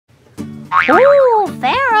Ooh,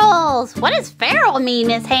 ferals! What does feral mean,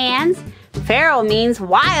 Miss Hands? Feral means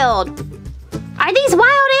wild. Are these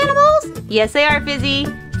wild animals? Yes, they are, Fizzy.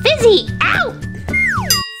 Fizzy, out! The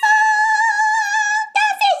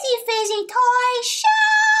Fizzy Toy Show!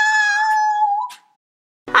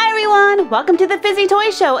 Hi, everyone. Welcome to the Fizzy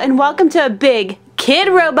Toy Show, and welcome to a big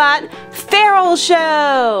Kidrobot feral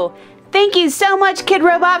show. Thank you so much,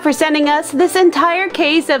 Kidrobot, for sending us this entire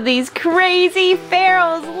case of these crazy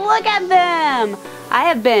ferals. Look at them! I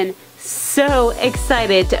have been so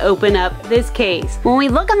excited to open up this case. When we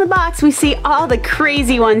look on the box, we see all the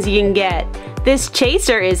crazy ones you can get. This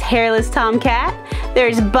chaser is Hairless Tomcat.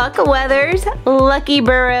 There's Buck Wethers, Lucky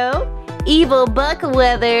Burro, Evil Buck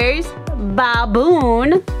Wethers,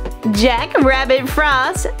 Boon, Jack Rabbit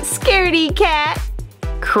Frost, Scaredy Cat,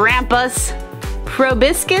 Krampus,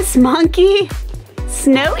 Proboscis Monkey,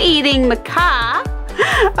 Snow-Eating Macaque.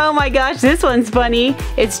 Oh my gosh, this one's funny.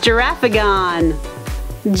 It's Giraffagon.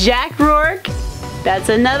 Jack Roarke. That's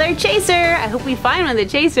another chaser. I hope we find one of the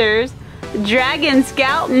chasers. Dragon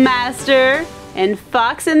Scout Master. And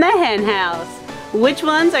Fox in the Hen House. Which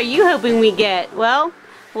ones are you hoping we get? Well,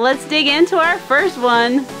 let's dig into our first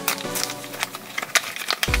one.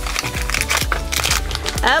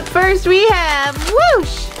 Up first we have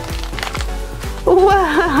Whoosh!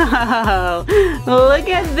 Whoa! Look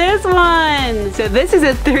at this one! So this is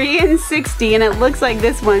a 3 in 60 and it looks like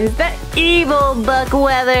this one's the evil Buck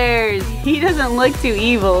Wethers. He doesn't look too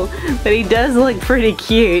evil, but he does look pretty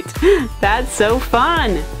cute. That's so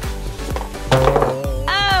fun!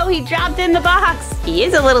 Oh, he dropped in the box! He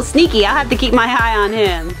is a little sneaky. I'll have to keep my eye on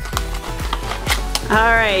him.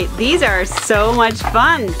 Alright, these are so much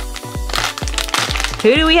fun!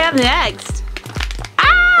 Who do we have next?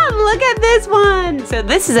 Look at this one! So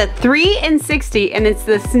this is a 3 in 60 and it's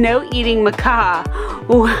the Snow-Eating Macaque.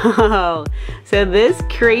 Whoa! So this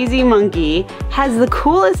crazy monkey has the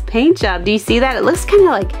coolest paint job. Do you see that? It looks kind of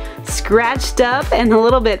like scratched up and a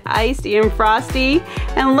little bit icy and frosty.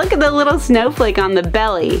 And look at the little snowflake on the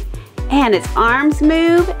belly. And its arms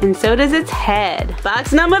move and so does its head.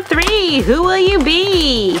 Box number 3, who will you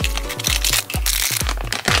be?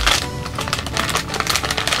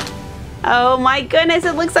 Oh my goodness,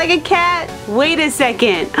 it looks like a cat. Wait a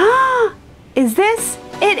second. Is this?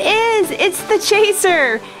 It is. It's the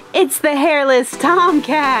chaser. It's the Hairless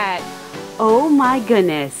Tomcat. Oh my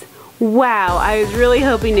goodness. Wow, I was really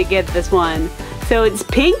hoping to get this one. So it's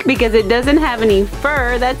pink because it doesn't have any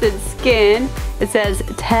fur. That's its skin. It says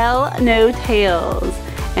tell no tales.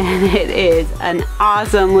 And it is an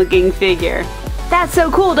awesome looking figure. That's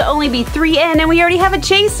so cool to only be 3 in and we already have a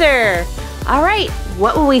chaser. All right,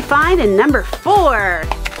 what will we find in number 4?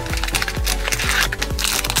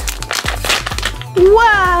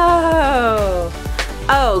 Whoa!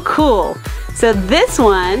 Oh, cool. So this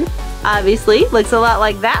one obviously looks a lot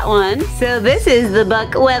like that one. So this is the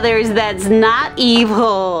Buck Wethers that's not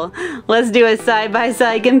evil. Let's do a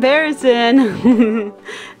side-by-side comparison.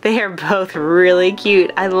 They are both really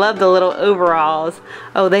cute. I love the little overalls.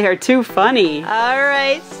 Oh, they are too funny. All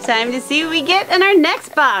right, time to see what we get in our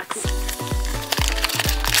next box.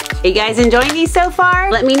 Are you guys enjoying these so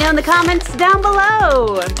far? Let me know in the comments down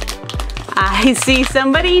below. I see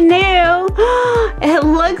somebody new. It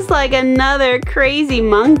looks like another crazy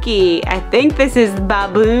monkey. I think this is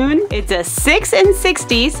Boon. It's a 6 in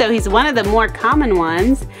 60, so he's one of the more common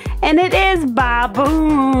ones. And it is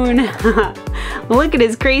Boon. Look at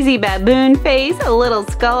his crazy baboon face, a little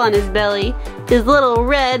skull on his belly, his little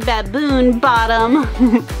red baboon bottom.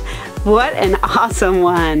 What an awesome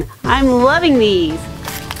one. I'm loving these.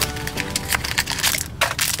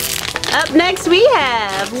 Up next we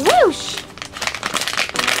have Whoosh!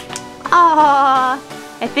 Aww,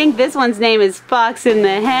 I think this one's name is Fox in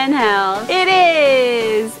the Hen House. It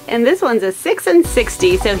is! And this one's a 6 in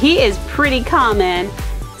 60, so he is pretty common.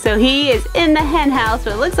 So he is in the hen house,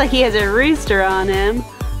 but it looks like he has a rooster on him.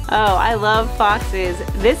 Oh, I love foxes.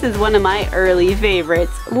 This is one of my early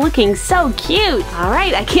favorites. Looking so cute!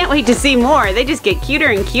 Alright, I can't wait to see more. They just get cuter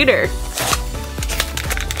and cuter.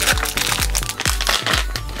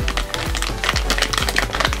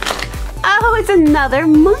 Oh, it's another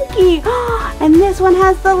monkey! And this one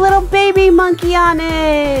has the little baby monkey on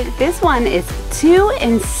it! This one is 2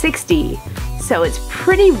 in 60, so it's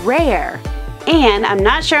pretty rare. And I'm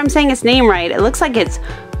not sure I'm saying its name right. It looks like it's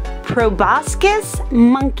Proboscis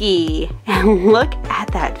Monkey. And look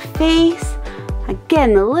at that face.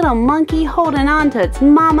 Again, the little monkey holding on to its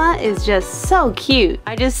mama is just so cute.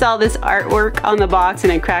 I just saw this artwork on the box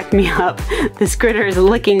and it cracked me up. This critter is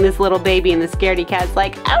licking this little baby and the Scaredy Cat's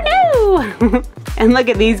like, oh no! And look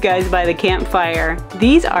at these guys by the campfire.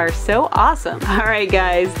 These are so awesome. All right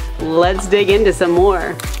guys, let's dig into some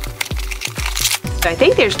more. So I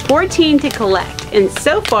think there's 14 to collect, and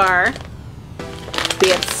so far we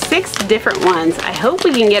have 6 different ones. I hope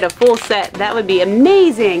we can get a full set. That would be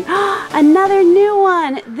amazing. Another new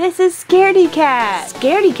one. This is Scaredy Cat.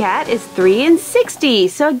 Scaredy Cat is 3 in 60,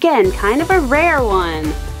 so again, kind of a rare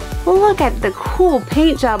one. Well, look at the cool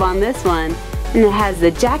paint job on this one. And it has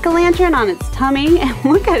the jack-o'-lantern on its tummy, and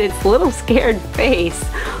look at its little scared face.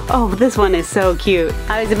 Oh, this one is so cute.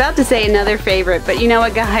 I was about to say another favorite, but you know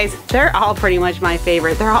what guys? They're all pretty much my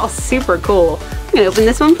favorite. They're all super cool. I'm gonna open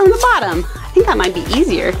this one from the bottom. I think that might be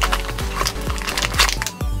easier.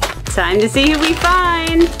 Time to see who we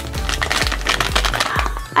find.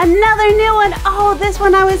 Another new one. Oh, this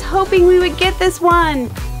one I was hoping we would get this one.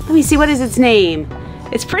 Let me see, what is its name?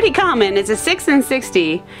 It's pretty common. It's a 6 in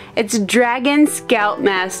 60. It's Dragon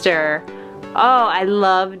Scoutmaster. Oh, I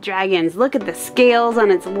love dragons. Look at the scales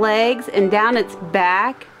on its legs and down its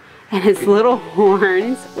back and its little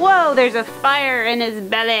horns. Whoa, there's a fire in his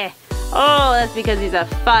belly. Oh, that's because he's a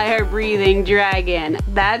fire-breathing dragon.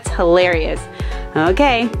 That's hilarious.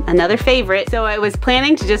 Okay, another favorite. So I was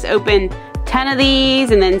planning to just open 10 of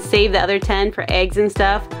these and then save the other 10 for eggs and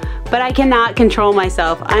stuff. But I cannot control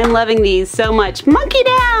myself. I'm loving these so much. Monkey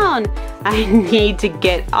down! I need to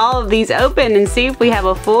get all of these open and see if we have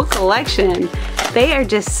a full collection. They are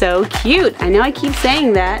just so cute. I know I keep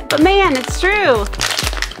saying that, but man, it's true.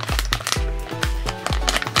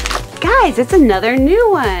 Guys, it's another new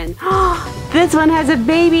one. This one has a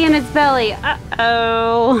baby in its belly.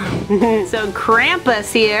 Uh-oh. So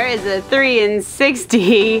Krampus here is a 3 in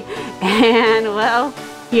 60. And well,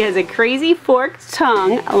 he has a crazy forked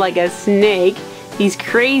tongue like a snake, these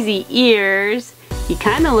crazy ears. He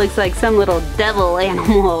kind of looks like some little devil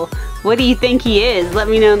animal. What do you think he is? Let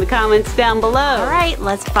me know in the comments down below. All right,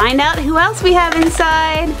 let's find out who else we have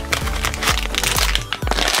inside.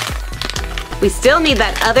 We still need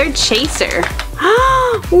that other chaser.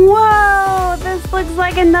 Whoa, this looks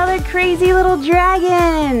like another crazy little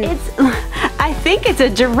dragon. I think it's a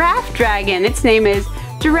giraffe dragon. Its name is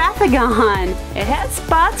Giraffagon. It has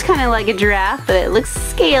spots kind of like a giraffe, but it looks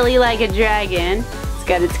scaly like a dragon. It's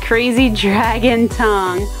got its crazy dragon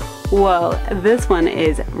tongue. Whoa, this one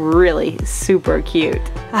is really super cute.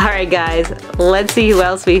 Alright guys, let's see who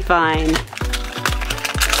else we find.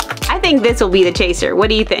 I think this will be the chaser. What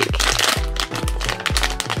do you think?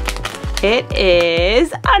 It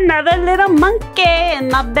is another little monkey in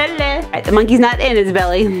my belly. Alright, the monkey's not in his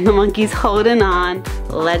belly. The monkey's holding on.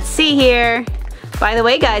 Let's see here. By the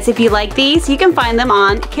way guys, if you like these, you can find them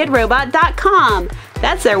on Kidrobot.com.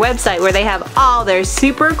 That's their website where they have all their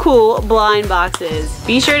super cool blind boxes.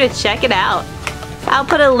 Be sure to check it out. I'll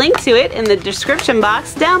put a link to it in the description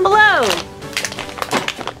box down below.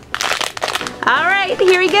 Alright,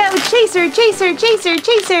 here we go. Chaser, chaser, chaser,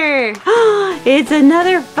 chaser. It's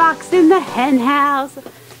another fox in the hen house.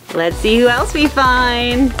 Let's see who else we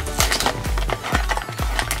find.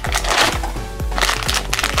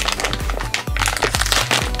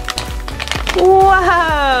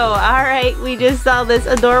 Whoa! Alright, we just saw this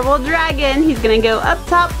adorable dragon. He's gonna go up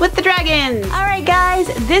top with the dragons. Alright guys,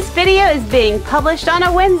 this video is being published on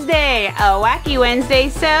a Wednesday, a wacky Wednesday,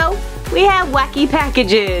 so we have wacky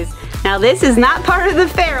packages. Now this is not part of the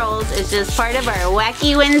ferals, it's just part of our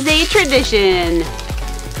wacky Wednesday tradition.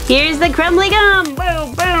 Here's the crumbly gum,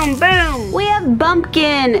 boom, boom, boom. We have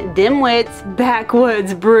Bumpkin, Dimwit's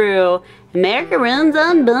Backwoods Brew. America runs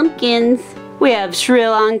on bumpkins. We have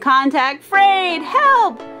Shrill on Contact, Frayed,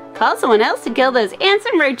 help! Call someone else to kill those ants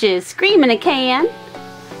and roaches, scream in a can.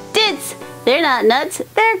 Dits, they're not nuts,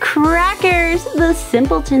 they're crackers, the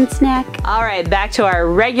simpleton snack. Alright, back to our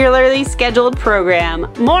regularly scheduled program.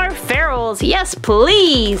 More ferals, yes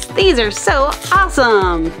please! These are so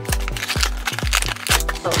awesome!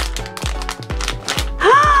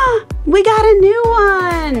 We got a new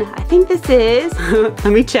one! I think this is,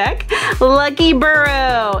 let me check, Lucky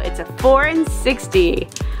Burro. It's a 4 in 60.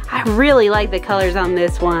 I really like the colors on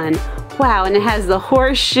this one. Wow, and it has the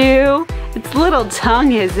horseshoe. Its little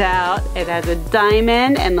tongue is out. It has a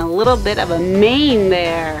diamond and a little bit of a mane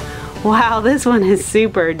there. Wow, this one is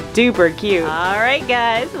super duper cute. Alright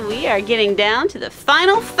guys, we are getting down to the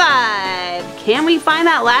final 5. Can we find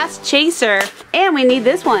that last chaser? And we need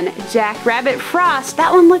this one, Jackrabbit Frost.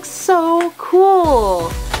 That one looks so cool.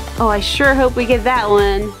 Oh, I sure hope we get that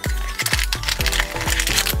one.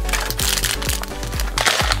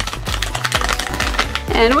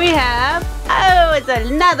 And we have, oh, it's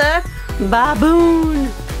another baboon.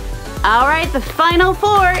 All right, the final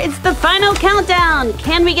four. It's the final countdown.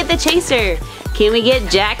 Can we get the chaser? Can we get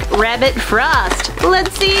Jack Rabbit Frost?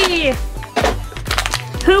 Let's see.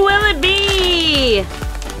 Who will it be?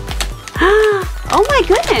 Oh my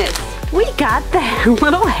goodness. We got the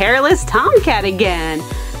little hairless tomcat again.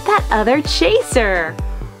 That other chaser.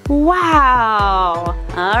 Wow.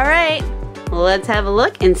 All right, let's have a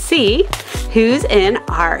look and see who's in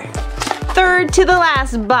our third to the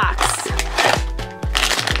last box.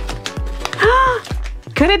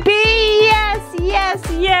 Could it be? Yes,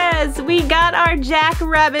 yes, yes. We got our Jack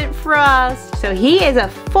Rabbit Frost. So he is a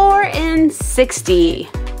 4 in 60.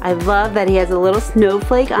 I love that he has a little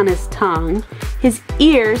snowflake on his tongue. His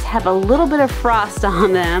ears have a little bit of frost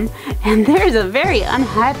on them. And there's a very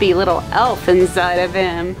unhappy little elf inside of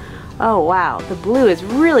him. Oh wow, the blue is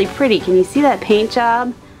really pretty. Can you see that paint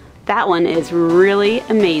job? That one is really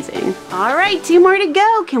amazing. All right, 2 more to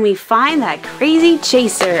go. Can we find that crazy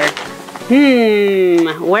chaser?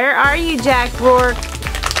 Where are you, Jack Roarke?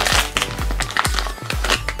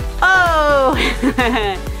 Oh,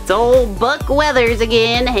 it's old Buck Wethers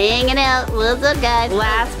again, hanging out. What's up, guys?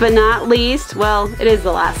 Last but not least, well, it is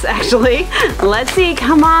the last actually. Let's see,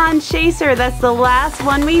 come on, chaser. That's the last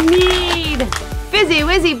one we need. Fizzy,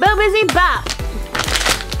 Wizzy, Bo, Bizzy, Bop.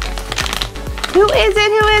 Who is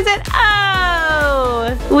it? Who is it?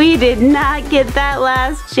 Oh, we did not get that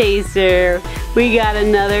last chaser. We got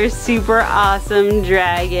another super awesome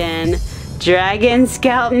dragon. Dragon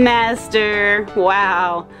Scoutmaster.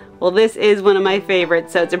 Wow. Well, this is one of my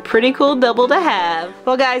favorites, so it's a pretty cool double to have.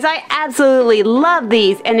 Well, guys, I absolutely love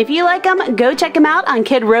these, and if you like them, go check them out on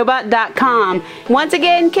Kidrobot.com. Once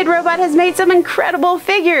again, Kidrobot has made some incredible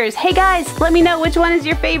figures. Hey, guys, let me know which one is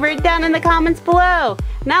your favorite down in the comments below,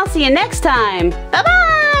 and I'll see you next time.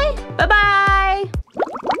 Bye-bye! Bye-bye!